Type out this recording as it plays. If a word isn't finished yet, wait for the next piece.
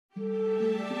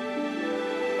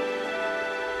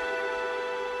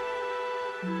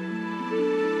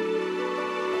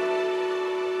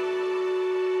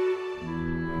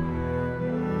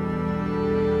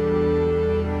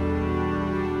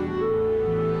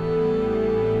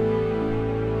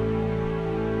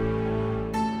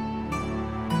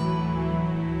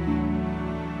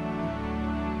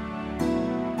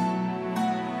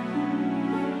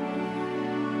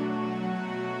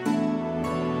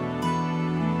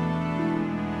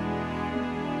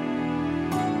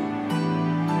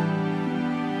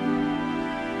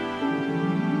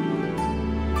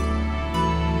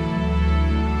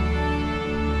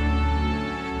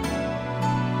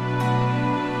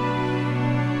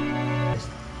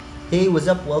Hey,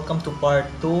 what's up? Welcome to part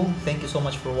 2. Thank you so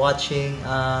much for watching.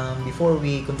 Before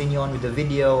we continue on with the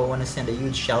video, I want to send a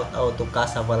huge shout out to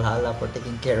Casa Valhalla for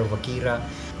taking care of Akira.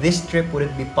 This trip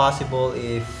wouldn't be possible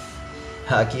if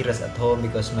Akira's at home,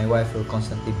 because my wife will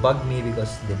constantly bug me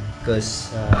because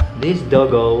this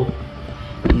doggo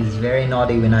is very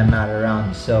naughty when I'm not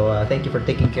around. So thank you for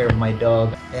taking care of my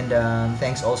dog, and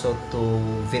thanks also to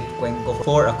Peakway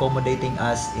for accommodating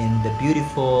us in the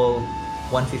beautiful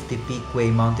 150 Peakway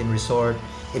Mountain Resort.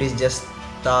 It is just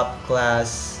top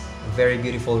class, very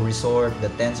beautiful resort. The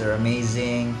tents are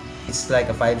amazing. It's like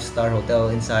a 5-star hotel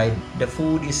inside. The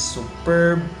food is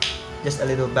superb. Just a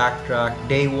little backtrack.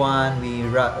 Day 1, we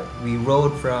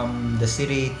rode from the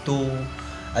city to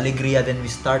Alegria. Then we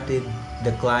started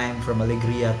the climb from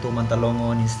Alegria to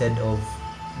Mantalongon instead of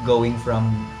going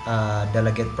from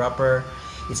Dalaget proper.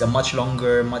 It's a much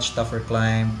longer, much tougher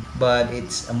climb, but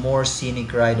it's a more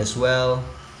scenic ride as well.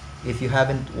 If you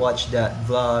haven't watched that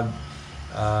vlog,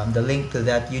 the link to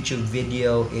that YouTube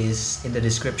video is in the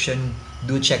description.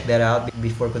 Do check that out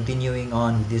before continuing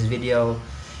on with this video.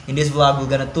 In this vlog, we're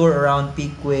gonna tour around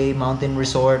Peakway Mountain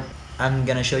Resort. I'm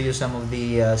gonna show you some of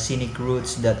the scenic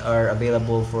routes that are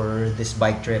available for this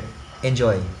bike trip.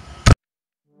 Enjoy!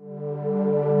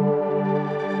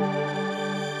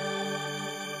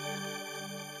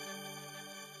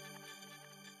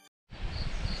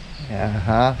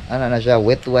 Ano na siya,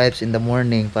 wet wipes in the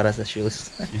morning para sa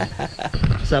shoes.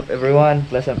 What's up everyone?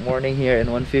 Pleasant morning here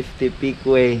in 150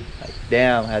 Peakway. Like,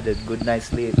 damn, I had a good night's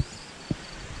sleep.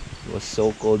 It was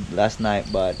so cold last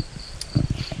night, but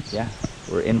yeah,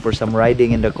 we're in for some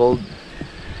riding in the cold.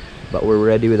 But we're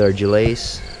ready with our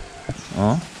gilets.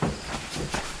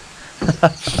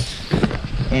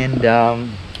 And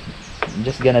I'm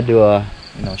just gonna do a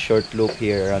short loop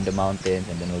here around the mountains,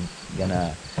 and then we're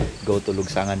gonna go to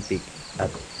Lusaran Peak at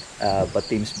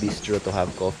Patimz Bistro to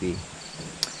have coffee,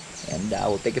 and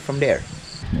we'll take it from there.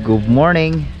 Good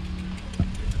morning.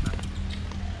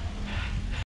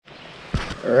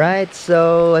 Alright,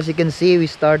 so as you can see, we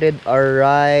started our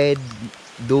ride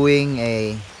doing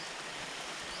a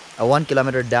 1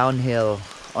 kilometer downhill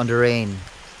on the rain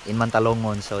in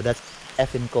Mantalongon, so that's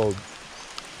effing cold.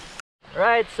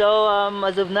 Right, so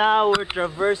as of now, we're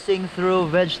traversing through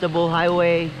Vegetable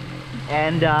Highway,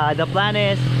 and the plan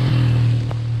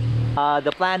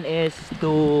is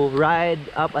to ride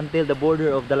up until the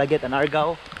border of Dalaget and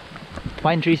Argao.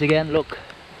 Pine trees again, look.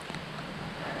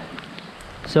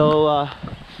 So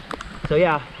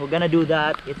yeah, we're gonna do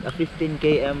that. It's a 15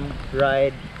 km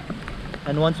ride,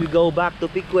 and once we go back to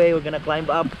Peakway, we're gonna climb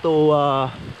up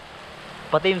to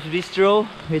Patimz Bistro,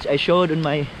 which I showed on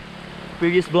my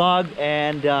previous vlog,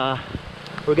 and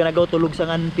we're gonna go to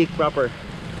Lusaran Peak proper.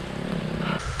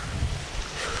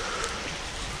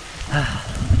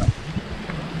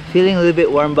 Feeling a little bit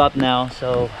warmed up now,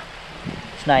 so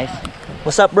it's nice.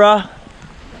 What's up, bro?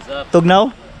 What's up?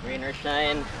 Tugnaw? Rain or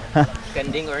shine,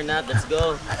 Kanding or not, let's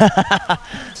go.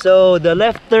 So the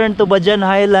left turn to Bajan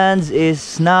Highlands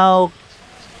is now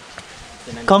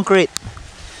concrete.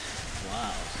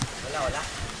 Wow.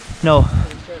 No.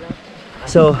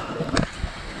 So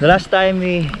the last time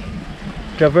we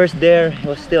traversed there, it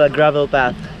was still a gravel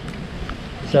path.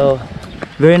 So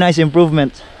very nice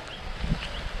improvement.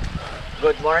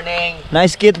 Good morning.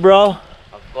 Nice kit, bro.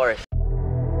 Of course.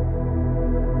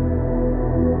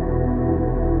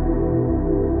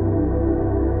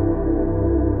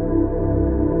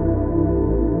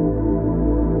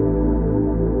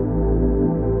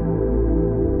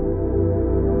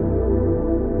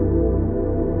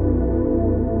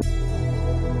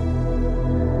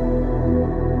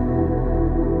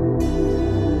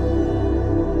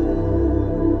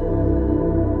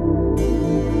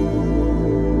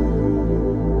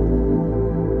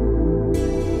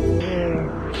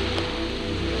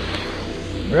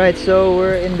 Right, so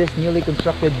we're in this newly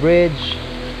constructed bridge.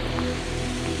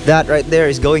 That right there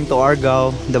is going to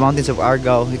Argao, the mountains of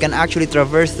Argao. You can actually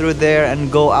traverse through there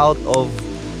and go out of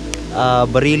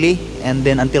Barili and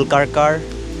then until Karkar.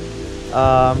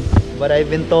 But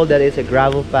I've been told that it's a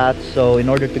gravel path, so in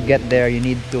order to get there you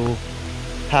need to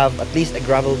have at least a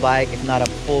gravel bike, if not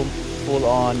a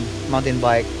full-on mountain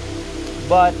bike.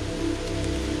 But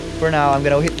for now, I'm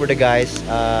gonna wait for the guys.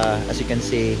 As you can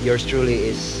see, yours truly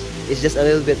is just a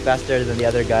little bit faster than the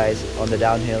other guys on the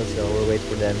downhill, so we'll wait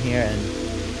for them here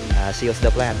and see what's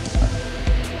the plan.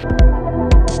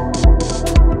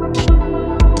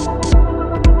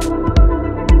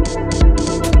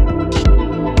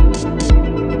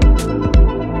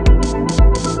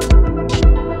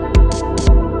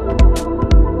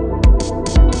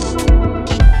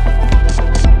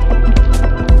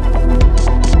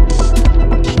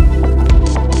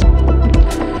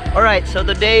 Alright, so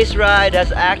today's ride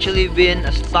has actually been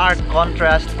a stark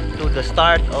contrast to the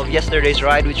start of yesterday's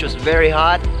ride, which was very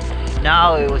hot.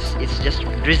 Now it's just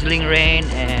drizzling rain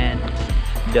and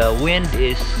the wind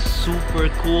is super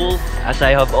cool. As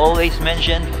I have always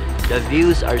mentioned, the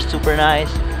views are super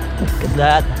nice. Look at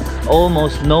that.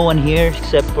 Almost no one here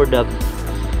except for the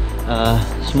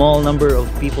small number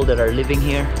of people that are living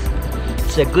here.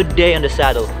 It's a good day on the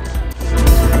saddle.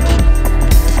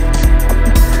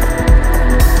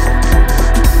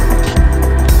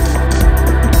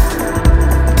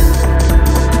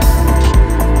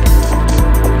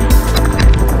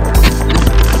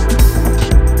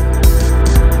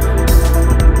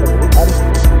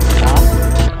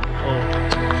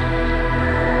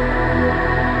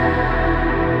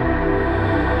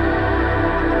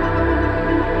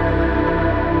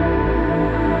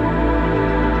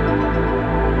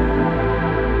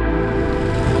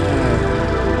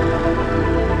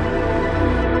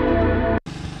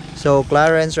 So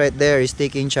Clarence right there is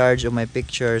taking charge of my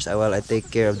pictures while I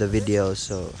take care of the video.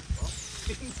 So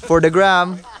for the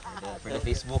gram, For the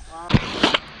Facebook.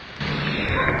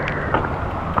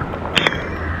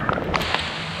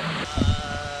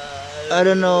 I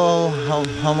don't know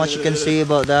how much you can say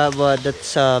about that, but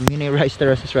that's mini rice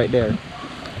terraces right there.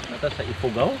 Ito sa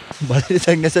Ipugaw?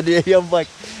 Balitang nasa diya yung bike,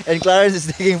 and Clarence is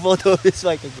taking photo of his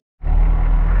bike.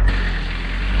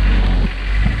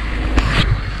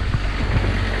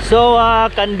 So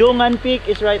Kandungaw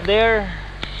Peak is right there.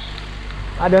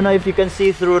 I don't know if you can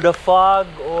see through the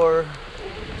fog or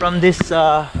from this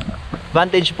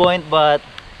vantage point, but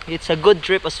it's a good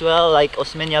trip as well, like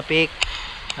Osmeña Peak.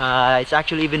 It's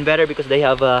actually even better because they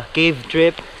have a cave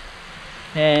trip,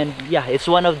 and yeah,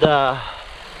 it's one of the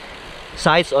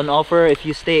sites on offer. If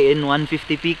you stay in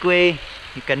 150 Peakway,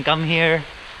 you can come here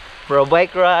for a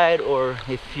bike ride, or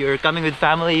if you're coming with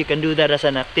family, you can do that as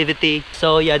an activity.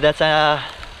 So yeah, that's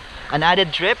an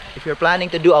added trip. If you're planning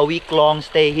to do a week-long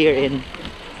stay here in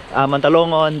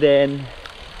Mantalongon, then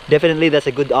definitely that's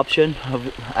a good option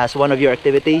as one of your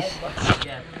activities.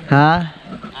 Huh?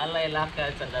 Alay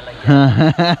lakad sa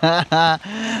lalagyan.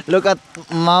 Look at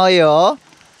Mario.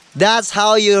 That's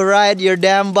how you ride your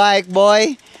damn bike,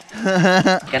 boy.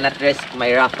 Cannot risk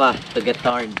my Rafa to get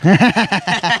torn.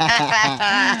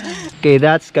 Okay,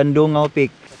 that's Kandungaw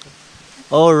Peak.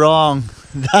 Oh, wrong.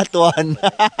 That one.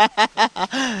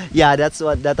 Yeah, that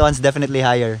one's definitely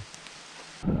higher.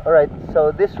 Alright,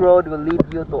 so this road will lead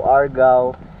you to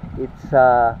Argao. It's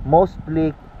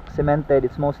mostly cemented,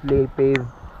 it's mostly paved.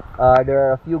 There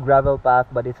are a few gravel paths,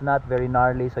 but it's not very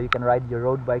gnarly, so you can ride your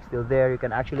road bike still there. You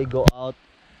can actually go out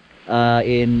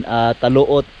in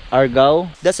Taluot, Argao.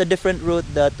 That's a different route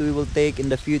that we will take in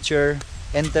the future,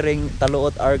 entering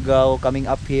Taluot, Argao, coming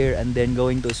up here and then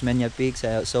going to Osmeña Peak,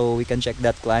 so we can check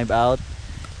that climb out.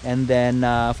 And then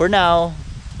for now,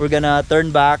 we're gonna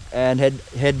turn back and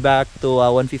head back to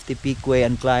 150 Peakway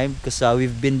and climb, because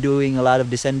we've been doing a lot of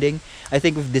descending. I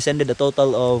think we've descended a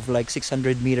total of like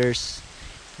 600 meters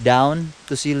down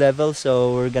to sea level,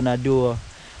 so we're gonna do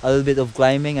a little bit of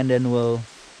climbing, and then we'll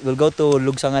go to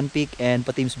Lusaran Peak and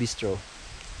Patimz Bistro.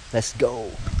 Let's go.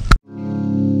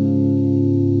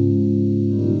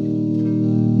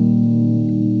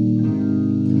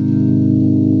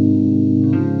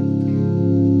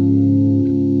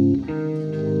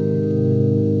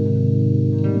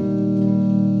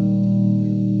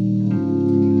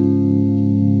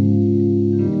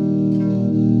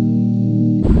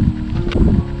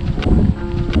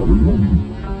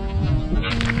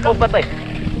 Oh, patay.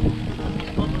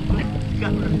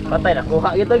 Patay na, kuha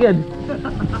kita agad.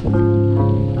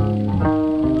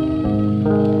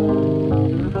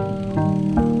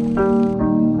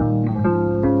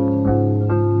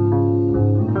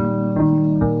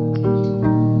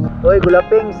 Oy,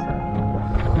 gulapings.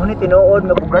 Muni tinuod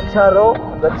nga bugatsa ro,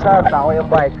 bugatsa ta ako yung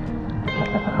bike.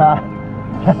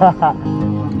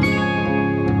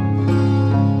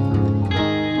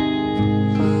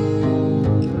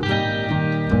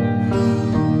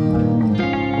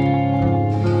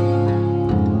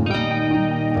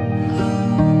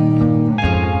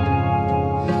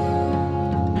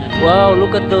 Wow,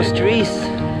 look at those trees.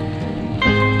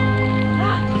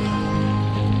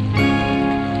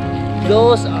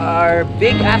 Those are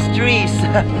big ass trees.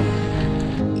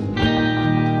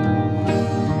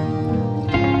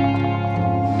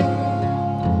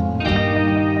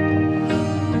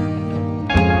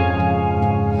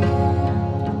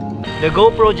 The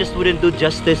GoPro just wouldn't do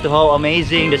justice to how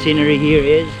amazing the scenery here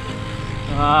is.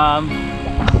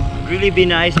 Really be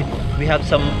nice if we have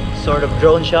some sort of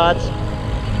drone shots,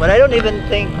 but I don't even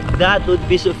think that would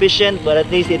be sufficient, but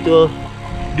at least it will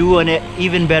do an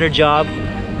even better job.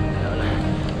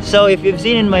 So if you've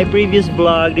seen in my previous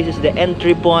vlog, this is the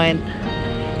entry point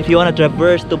if you want to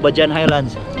traverse to Bajan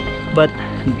Highlands. But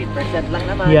 8% lang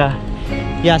naman.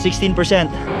 yeah, 16%.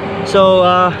 So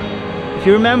if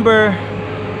you remember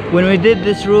when we did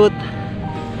this route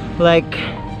like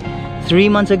 3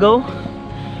 months ago,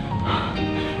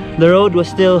 the road was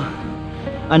still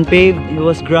unpaved, it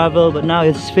was gravel, but now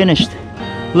it's finished.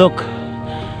 Look,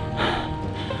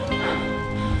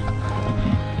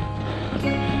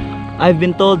 I've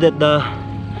been told that the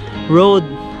road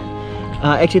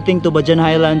exiting to Bajan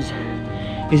Highlands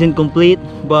isn't complete,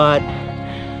 but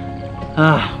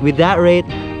with that rate,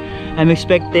 I'm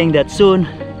expecting that soon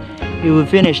it will be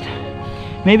finished,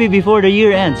 maybe before the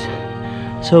year ends.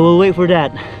 So we'll wait for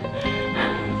that.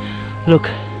 Look,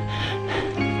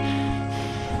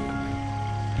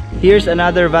 here's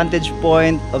another vantage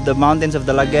point of the mountains of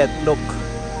the Laget. Look,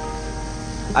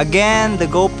 again, the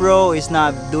GoPro is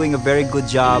not doing a very good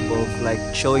job of like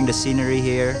showing the scenery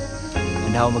here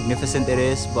and how magnificent it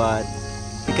is, but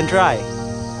we can try.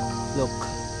 Look.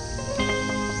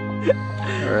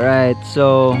 Alright,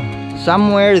 so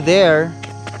somewhere there,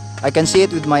 I can see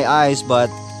it with my eyes, but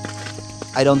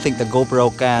I don't think the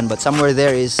GoPro can, but somewhere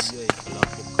there is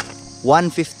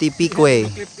 150 Peakway,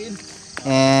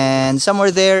 and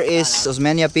somewhere there is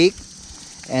Osmeña Peak,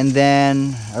 and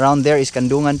then around there is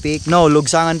Kandungaw Peak. No,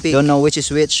 Lusaran Peak. Don't know which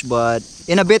is which, but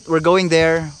in a bit we're going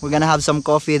there. We're gonna have some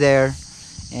coffee there,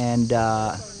 and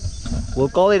we'll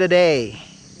call it a day.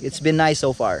 It's been nice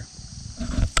so far.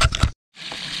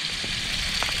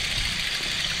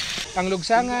 Ang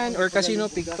Lugsangan or Casino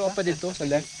Peak to pa dito sa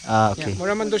left. Okay.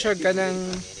 Mura man do siya kanang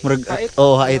hait.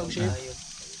 Oh, hait.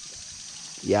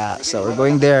 Yeah, so we're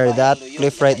going there. That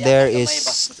cliff right there is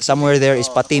somewhere there is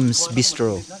Patimz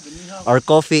Bistro. Our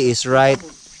coffee is right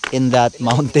in that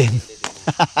mountain.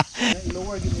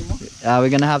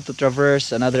 We're gonna have to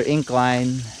traverse another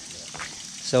incline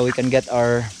so we can get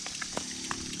our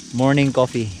morning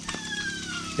coffee.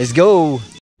 Let's go!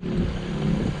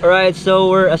 Alright, so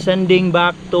we're ascending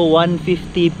back to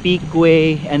 150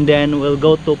 Peakway, and then we'll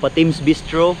go to Patimz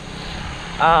Bistro.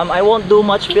 I won't do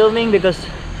much filming because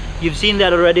you've seen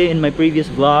that already in my previous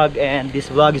vlog, and this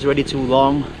vlog is already too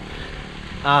long.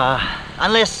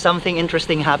 Unless something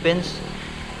interesting happens.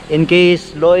 In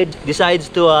case Lloyd decides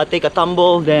to take a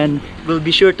tumble, then we'll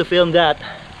be sure to film that.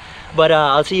 But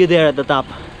I'll see you there at the top.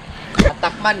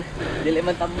 Atakman, dili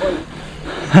man tambol.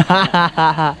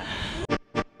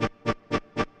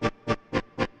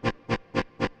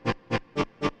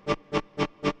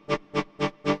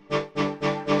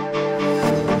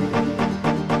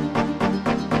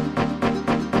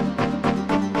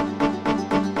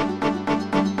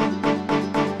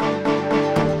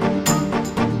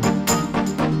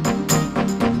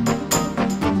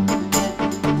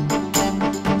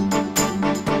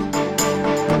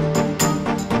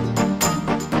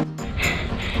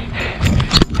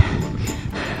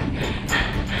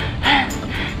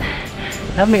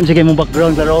 Namin sige mong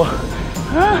background pero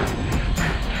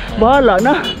bahala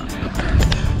na.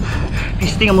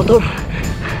 Pisting ang motor.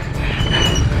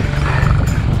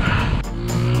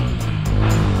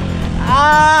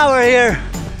 We're here.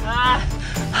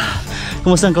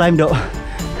 Kumusta ang climb do?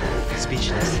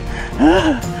 Speechless.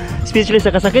 Speechless sa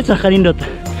kasakit sa kanindot.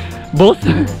 Both.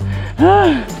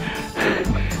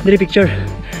 Dali picture.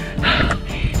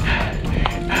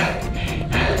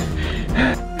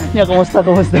 Ya, kumusta?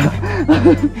 Breathless.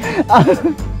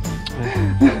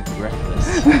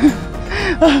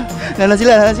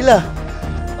 Nanan sila.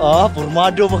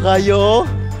 Formado pa kayo.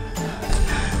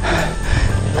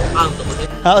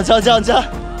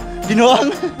 Unsa? Binuang.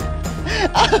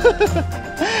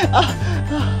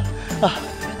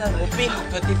 Pink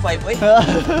 25 oy.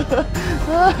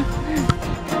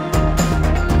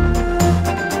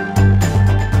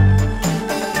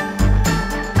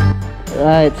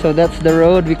 Right, so that's the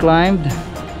road we climbed.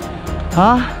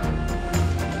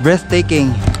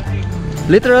 Breathtaking.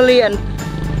 Literally and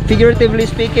figuratively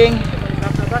speaking,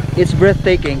 it's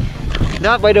breathtaking.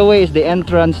 That, by the way, is the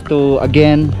entrance to,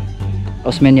 again,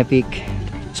 Osmeña Peak.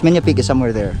 Osmeña Peak is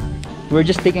somewhere there. We're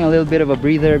just taking a little bit of a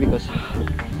breather because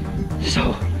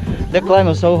the climb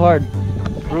was so hard.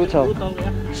 Brutal.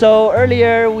 So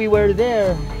earlier we were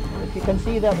there. If you can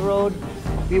see that road,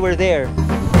 we were there.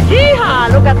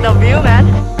 Yeehaw! Look at the view, man.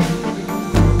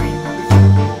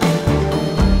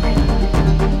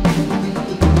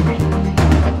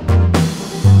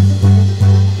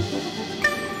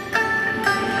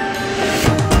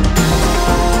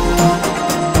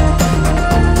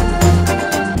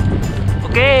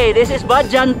 Okay, this is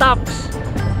Bajan Tops,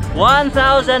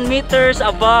 1,000 meters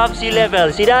above sea level.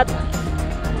 See that?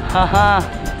 Haha.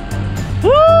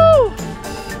 Woo!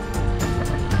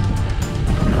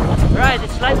 Right,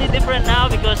 it's slightly different now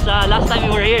because last time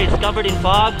we were here, it's covered in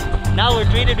fog. Now we're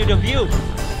treated with a view.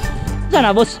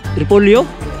 Sana boss? Tripolyo?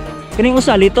 Kining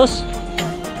usa litos?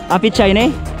 Apit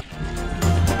China?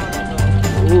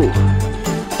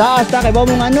 Taas ta kay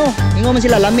mong ano, ingo man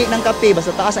sila lami ng kape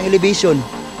basta taas ang elevation.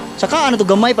 Saka ano to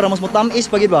gamay para mas mutamis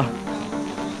pagid ba?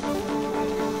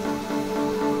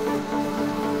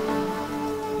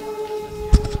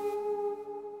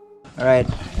 Alright,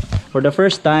 for the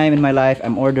first time in my life,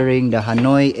 I'm ordering the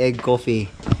Hanoi egg coffee.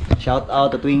 Shout out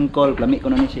to Twinkle, lami ko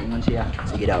na ni siya, ingon siya.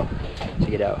 Sige daw,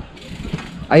 sige daw.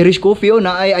 Irish coffee oh,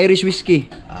 na ay Irish whiskey.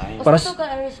 Para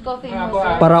Irish coffee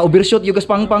para overshot yung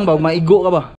pangpang ba, maigo ka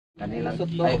ba? Kanila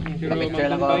ay picture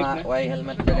lang ko nga why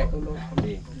helmet dire.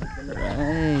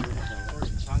 Right.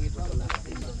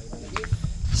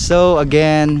 So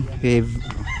again,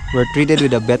 we're treated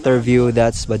with a better view.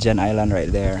 That's Bajan Island right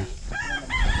there.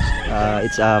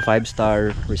 It's a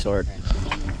 5-star resort.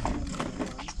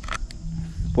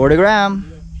 For the gram.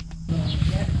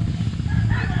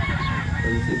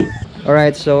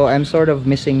 Alright, so I'm sort of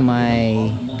missing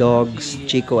my dogs,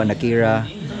 Chico and Akira.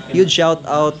 Huge shout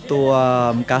out to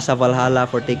Casa Valhalla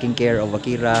for taking care of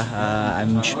Akira.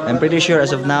 I'm pretty sure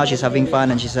as of now she's having fun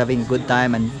and she's having a good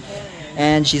time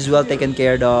and she's well taken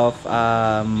care of.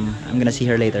 I'm gonna see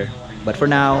her later. But for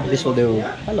now, this will do.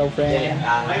 Hello, friend.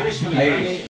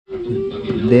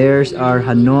 There's our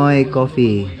Hanoi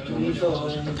coffee.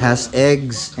 It has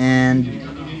eggs and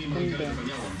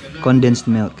condensed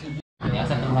milk.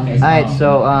 Alright,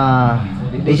 so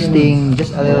tasting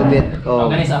just a little bit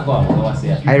of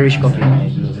Irish coffee.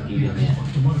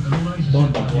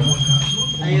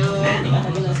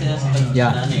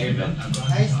 Yeah.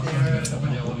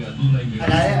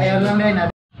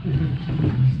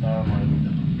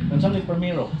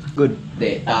 Good.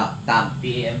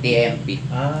 TMP.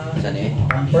 Saan eh?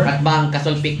 Rakbang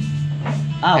kasulpik.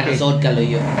 Okay. Kanasod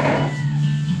kaluyo.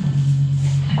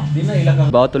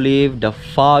 About to leave, the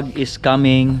fog is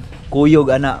coming.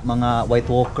 Kuyog ana mga White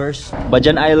Walkers.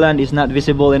 Bajan Island is not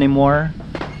visible anymore.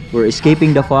 We're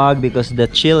escaping the fog because the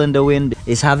chill and the wind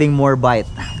is having more bite.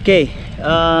 Okay,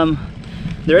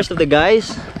 the rest of the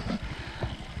guys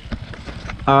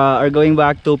are going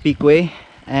back to Peakway,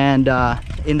 and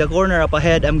in the corner up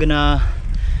ahead I'm gonna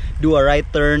do a right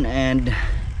turn and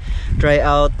try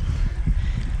out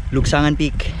Lusaran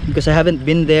Peak because I haven't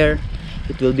been there.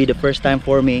 It will be the first time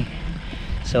for me,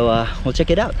 so we'll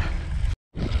check it out.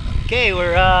 Okay,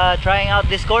 we're trying out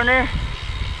this corner.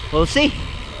 We'll see.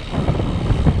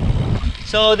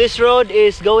 So this road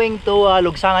is going to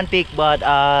Lusaran Peak, but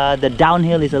the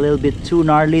downhill is a little bit too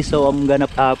gnarly, so I'm gonna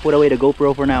put away the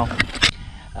GoPro for now.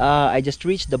 I just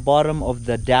reached the bottom of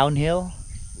the downhill.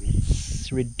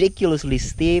 It's ridiculously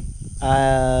steep.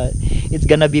 It's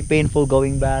gonna be painful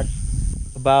going back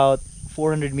about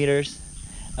 400 meters.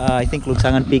 I think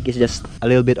Lusaran Peak is just a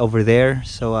little bit over there,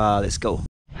 so let's go.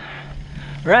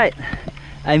 Right,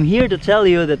 I'm here to tell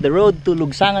you that the road to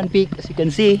Lusaran Peak, as you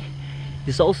can see,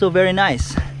 is also very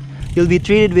nice. You'll be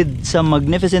treated with some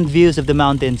magnificent views of the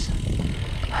mountains.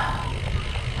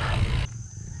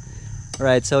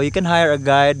 Right, so you can hire a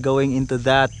guide going into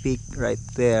that peak right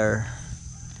there.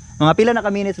 Mga pila na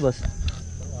ka minutes, boss?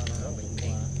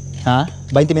 Ha?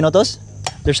 20 minutos?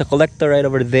 There's a collector right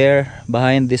over there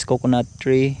behind this coconut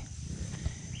tree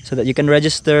so that you can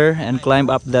register and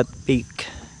climb up that peak.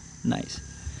 Nice.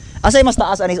 Asay mas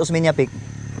taas anis Osmeña Peak?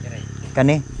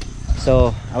 Kani?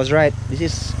 So I was right. This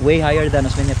is way higher than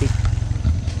Osmeña Peak.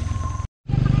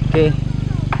 Okay,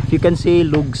 if you can see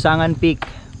Lusaran Peak,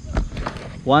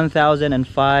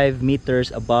 1,005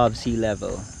 meters above sea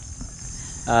level.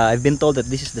 I've been told that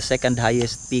this is the second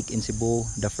highest peak in Cebu.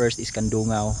 The first is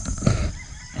Kandungaw,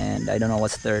 and I don't know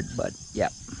what's third, but yeah.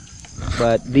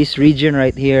 But this region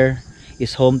right here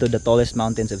is home to the tallest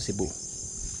mountains of Cebu.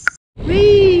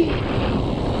 Whee!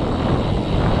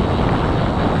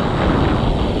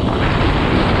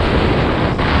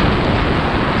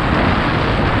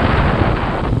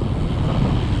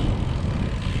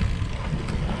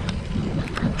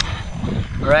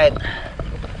 Right,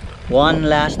 one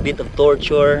last bit of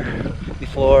torture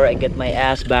before I get my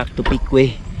ass back to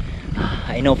Peakway.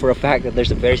 I know for a fact that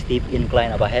there's a very steep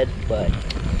incline up ahead, but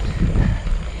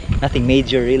nothing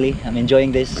major really. I'm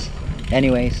enjoying this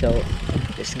anyway, so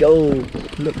let's go.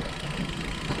 Look,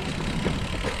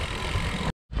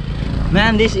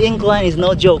 man, this incline is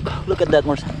no joke. Look at that,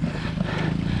 Morse.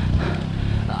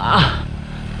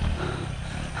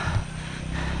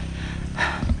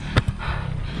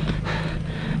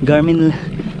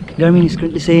 Garmin is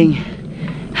currently saying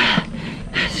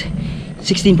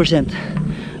 16%,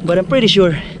 but I'm pretty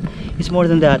sure it's more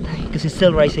than that because it's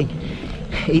still rising.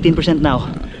 18%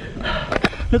 now.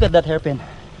 Look at that hairpin.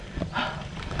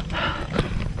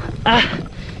 Let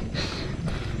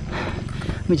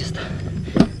me just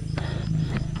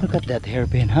look at that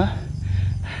hairpin, huh?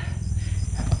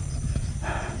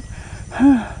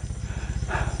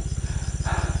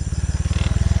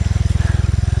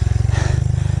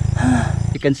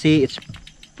 You can see it's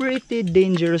pretty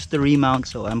dangerous to remount,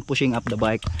 so I'm pushing up the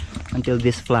bike until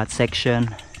this flat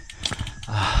section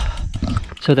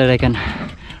so that I can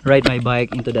ride my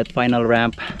bike into that final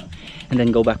ramp and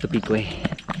then go back to Peakway.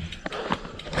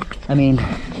 I mean,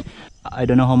 I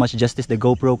don't know how much justice the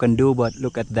GoPro can do, but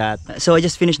look at that. So I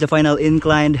just finished the final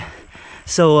incline.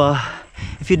 So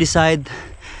if you decide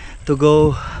to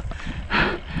go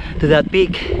to that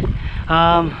peak,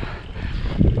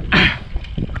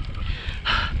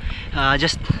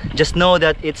 just know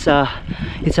that it's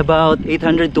about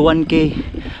 800 to 1K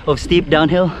of steep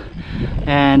downhill,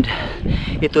 and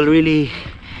it will really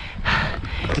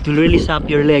sap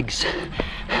your legs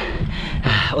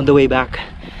on the way back.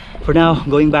 For now,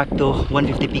 going back to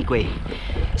 150 Peakway.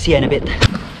 See you in a bit.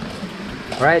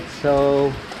 Alright,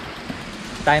 so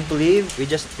time to leave. We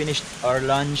just finished our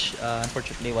lunch.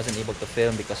 Unfortunately, wasn't able to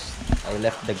film because I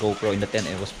left the GoPro in the tent.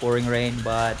 It was pouring rain,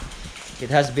 but it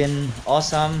has been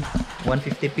awesome.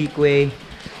 150 Peakway.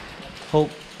 Hope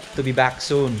to be back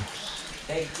soon.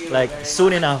 Thank you. Like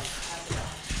soon enough.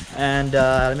 And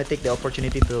let me take the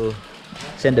opportunity to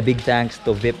send a big thanks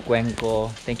to VIP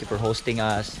Cuenco. Thank you for hosting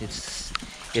us.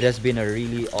 It has been a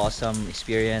really awesome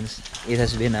experience. It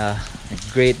has been a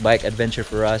great bike adventure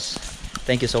for us.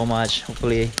 Thank you so much.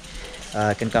 Hopefully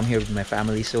I can come here with my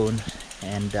family soon.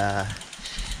 And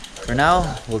for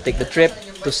now, we'll take the trip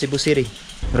to Cebu City.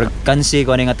 Kansi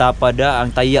ko nga tapa da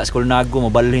ang taya sa Kulnago,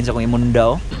 mabalhin sa akong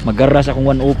imunda. Magaras akong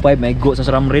 105, may go sa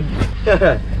Saramrid.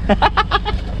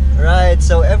 Right,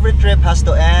 so every trip has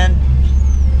to end.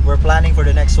 We're planning for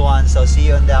the next one, so see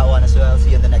you on that one as well.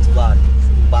 See you in the next vlog.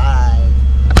 Bye.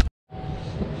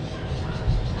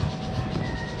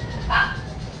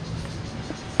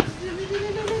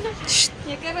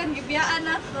 Karon gibiyaan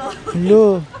ako.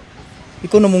 Hello.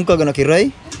 Ikaw namong ka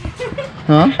nakiray?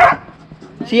 Ha?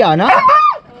 Si Ana?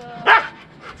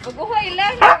 Maguhay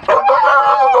lang.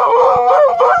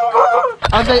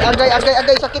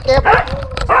 Agay, sakit kaya.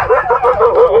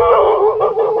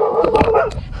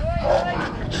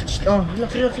 Oh,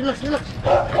 relax.